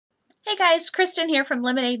Hey guys, Kristen here from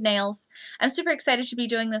Lemonade Nails. I'm super excited to be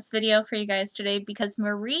doing this video for you guys today because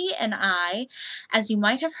Marie and I, as you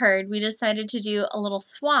might have heard, we decided to do a little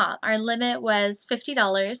swap. Our limit was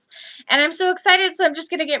 $50 and I'm so excited, so I'm just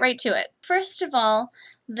going to get right to it. First of all,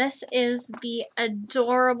 this is the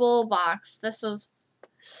adorable box. This is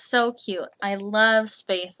so cute. I love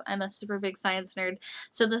space. I'm a super big science nerd.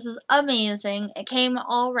 So this is amazing. It came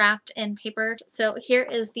all wrapped in paper. So here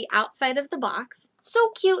is the outside of the box.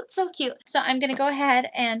 So cute, so cute. So I'm going to go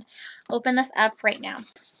ahead and open this up right now.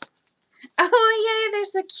 Oh yay,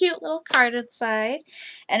 there's a cute little card inside.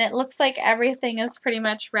 And it looks like everything is pretty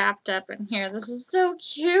much wrapped up in here. This is so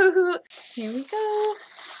cute. Here we go.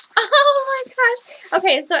 Oh my gosh.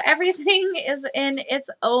 Okay, so everything is in its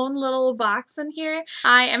own little box in here.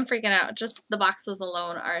 I am freaking out. Just the boxes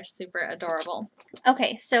alone are super adorable.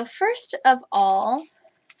 Okay, so first of all,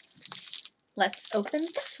 let's open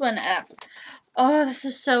this one up. Oh, this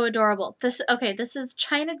is so adorable. This is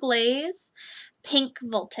China Glaze Pink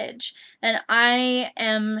Voltage, and I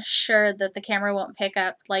am sure that the camera won't pick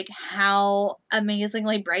up like how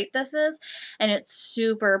amazingly bright this is, and it's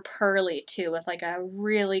super pearly too with like a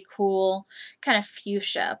really cool kind of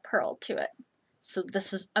fuchsia pearl to it. So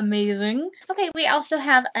this is amazing. Okay, we also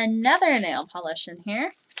have another nail polish in here,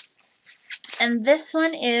 and this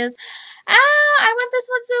one is I want this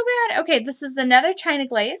one so bad. Okay, this is another China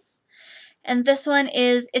Glaze, and this one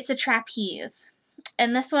is it's a trapeze.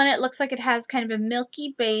 And this one, it looks like it has kind of a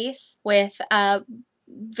milky base with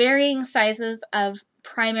varying sizes of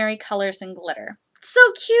primary colors and glitter. So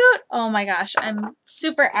cute! Oh my gosh, I'm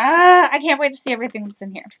super, I can't wait to see everything that's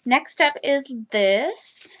in here. Next up is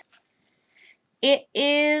this. It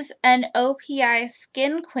is an OPI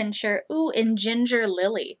skin quencher. Ooh, in Ginger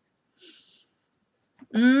Lily.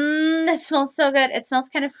 It smells so good. It smells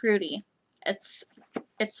kind of fruity. It's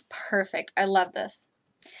perfect. I love this.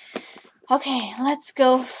 Okay, let's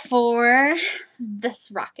go for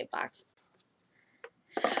this rocket box.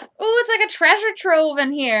 Ooh, it's like a treasure trove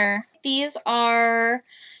in here. These are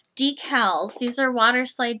decals. These are water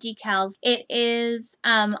slide decals. It is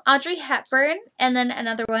Audrey Hepburn, and then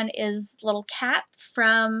another one is little cats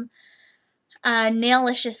from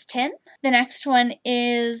Nailicious Tin. The next one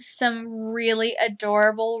is some really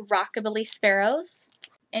adorable rockabilly sparrows.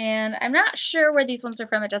 And I'm not sure where these ones are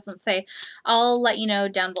from. It doesn't say. I'll let you know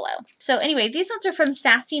down below. So anyway, these ones are from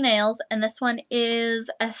Sassy Nails, and this one is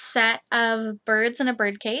a set of birds in a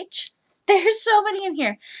bird cage. There's so many in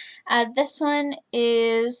here. This one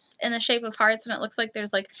is in the shape of hearts, and it looks like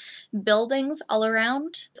there's like buildings all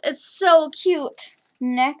around. It's so cute.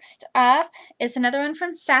 Next up is another one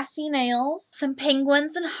from Sassy Nails. Some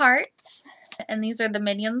penguins and hearts. And these are the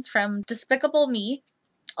minions from Despicable Me.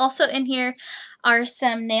 Also in here are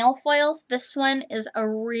some nail foils. This one is a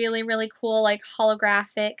really, really cool, like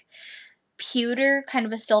holographic pewter, kind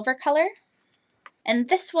of a silver color. And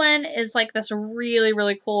this one is like this really,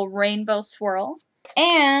 really cool rainbow swirl.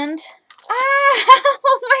 And,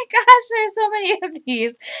 oh my gosh, there's so many of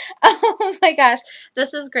these. Oh my gosh,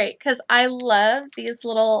 this is great because I love these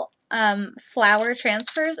little flower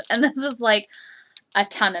transfers, and this is like a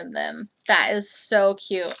ton of them. That is so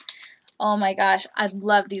cute. Oh my gosh, I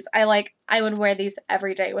love these. I would wear these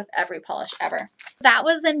every day with every polish ever. That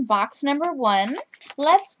was in box number 1.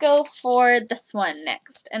 Let's go for this one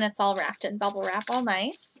next. And it's all wrapped in bubble wrap, all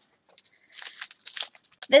nice.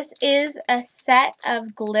 This is a set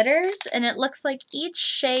of glitters, and it looks like each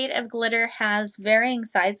shade of glitter has varying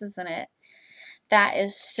sizes in it. That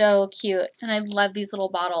is so cute, and I love these little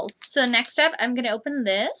bottles. So next up, I'm going to open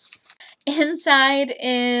this. Inside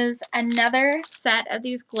is another set of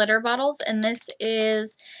these glitter bottles, and this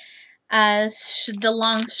is the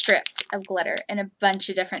long strips of glitter in a bunch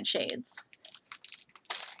of different shades.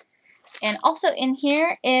 And also in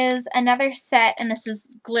here is another set, and this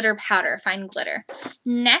is glitter powder, fine glitter.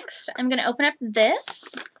 Next, I'm going to open up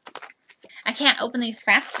this. I can't open these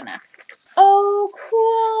fast enough. Oh,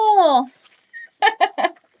 cool!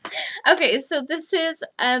 Okay, so this is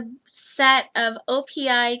a set of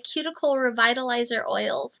OPI Cuticle Revitalizer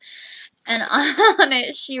oils, and on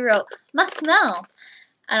it she wrote, "Must smell."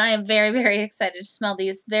 And I am very, very excited to smell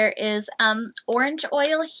these. There is orange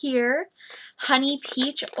oil here, honey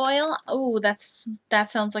peach oil. Oh, that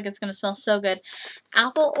sounds like it's going to smell so good.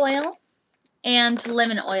 Apple oil, and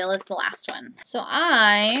lemon oil is the last one. So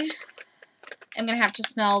I am going to have to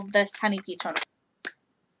smell this honey peach one.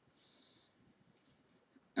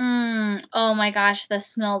 Oh my gosh, this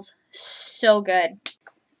smells so good.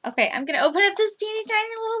 Okay, I'm going to open up this teeny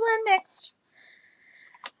tiny little one next.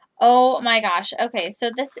 Oh my gosh. Okay, so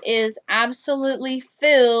this is absolutely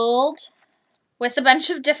filled with a bunch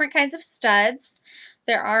of different kinds of studs.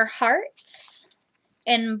 There are hearts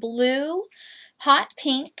in blue, hot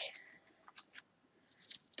pink,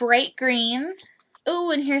 bright green.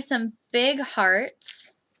 Ooh, and here's some big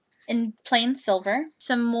hearts in plain silver.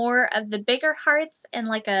 Some more of the bigger hearts in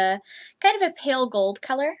like a kind of a pale gold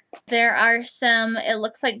color. There are some, it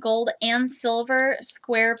looks like gold and silver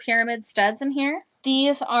square pyramid studs in here.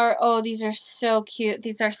 These are, oh, these are so cute.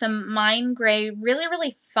 These are some mine gray, really,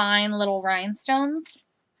 really fine little rhinestones.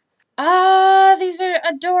 Ah, these are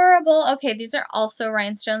adorable. Okay, these are also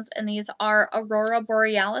rhinestones, and these are Aurora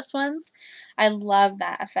Borealis ones. I love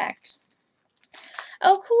that effect.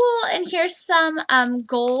 Oh, cool. And here's some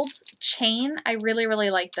gold chain. I really, really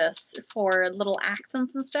like this for little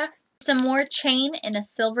accents and stuff. Some more chain in a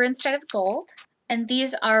silver instead of gold. And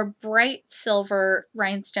these are bright silver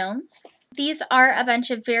rhinestones. These are a bunch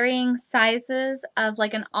of varying sizes of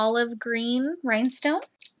like an olive green rhinestone.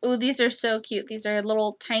 Ooh, these are so cute. These are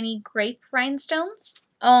little tiny grape rhinestones.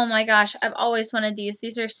 Oh my gosh, I've always wanted these.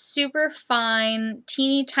 These are super fine,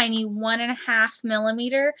 teeny tiny 1.5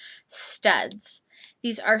 millimeter studs.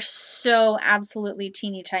 These are so absolutely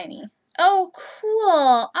teeny tiny. Oh,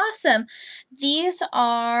 cool. Awesome. These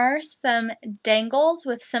are some dangles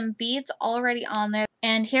with some beads already on there.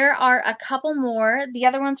 And here are a couple more. The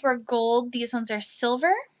other ones were gold. These ones are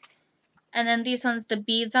silver. And then these ones, the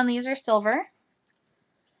beads on these are silver.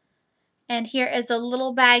 And here is a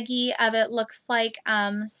little baggie of it. Looks like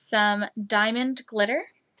some diamond glitter.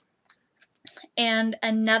 And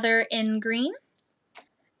another in green.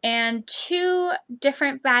 And two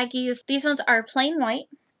different baggies. These ones are plain white.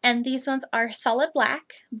 And these ones are solid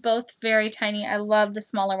black, both very tiny. I love the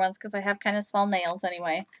smaller ones because I have kind of small nails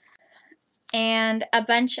anyway. And a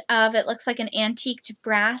bunch of, it looks like an antiqued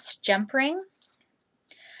brass jump ring.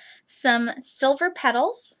 Some silver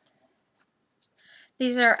petals.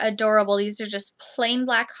 These are adorable. These are just plain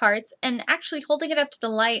black hearts. And actually holding it up to the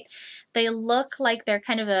light, they look like they're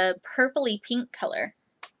kind of a purpley pink color.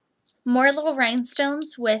 More little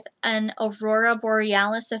rhinestones with an Aurora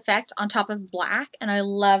Borealis effect on top of black, and I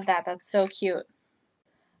love that. That's so cute.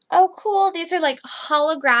 Oh, cool. These are like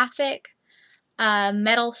holographic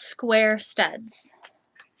metal square studs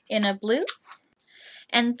in a blue.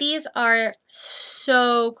 And these are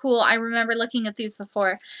so cool. I remember looking at these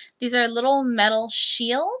before. These are little metal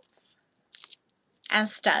shields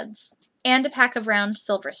as studs and a pack of round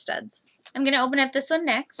silver studs. I'm going to open up this one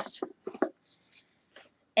next.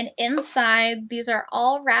 And inside, these are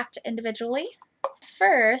all wrapped individually.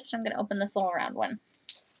 First, I'm going to open this little round one.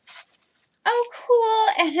 Oh,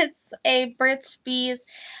 cool. And it's a Burt's Bees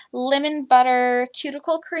lemon butter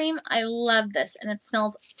cuticle cream. I love this, and it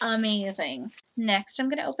smells amazing. Next, I'm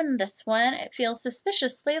going to open this one. It feels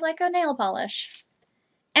suspiciously like a nail polish.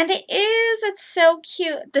 And it is. It's so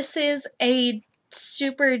cute. This is a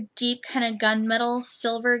super deep kind of gunmetal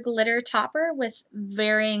silver glitter topper with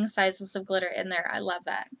varying sizes of glitter in there. I love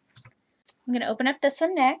that. I'm going to open up this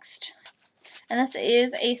one next. And this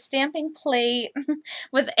is a stamping plate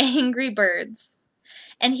with angry birds.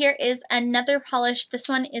 And here is another polish. This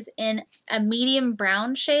one is in a medium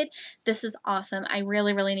brown shade. This is awesome. I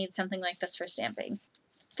really, really need something like this for stamping.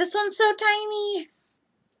 This one's so tiny.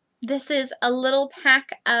 This is a little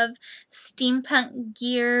pack of steampunk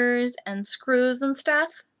gears and screws and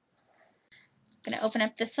stuff. I'm going to open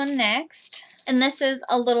up this one next. And this is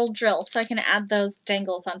a little drill, so I can add those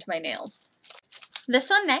dangles onto my nails.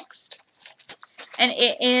 This one next. And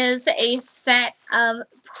it is a set of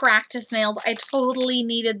practice nails. I totally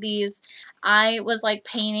needed these. I was like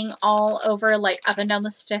painting all over, like up and down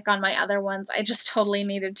the stick on my other ones. I just totally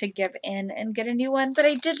needed to give in and get a new one, but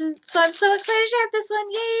I didn't. So I'm so excited to have this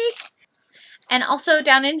one. Yay! And also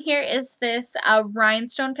down in here is this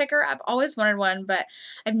rhinestone picker. I've always wanted one, but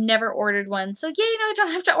I've never ordered one. So yay, now I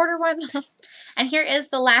don't have to order one. And here is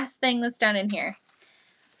the last thing that's down in here.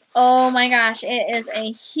 Oh my gosh, it is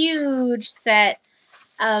a huge set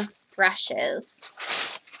of brushes.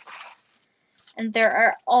 And there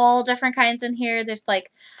are all different kinds in here. There's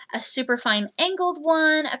like a super fine angled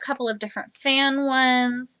one, a couple of different fan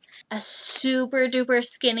ones, a super duper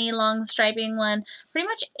skinny long striping one, pretty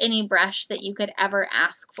much any brush that you could ever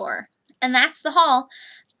ask for. And that's the haul.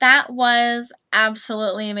 That was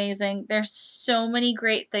absolutely amazing. There's so many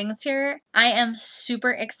great things here. I am super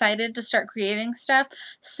excited to start creating stuff.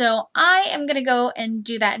 So I am going to go and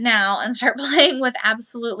do that now and start playing with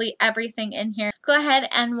absolutely everything in here. Go ahead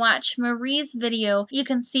and watch Marie's video. You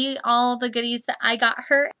can see all the goodies that I got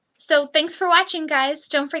her. So thanks for watching, guys.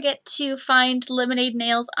 Don't forget to find Lemonade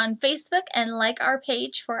Nails on Facebook and like our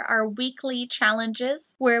page for our weekly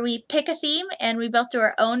challenges where we pick a theme and we both do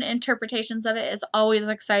our own interpretations of it. It's always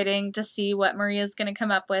exciting to see what Maria's going to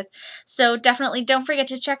come up with. So definitely don't forget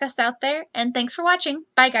to check us out there, and thanks for watching.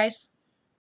 Bye, guys.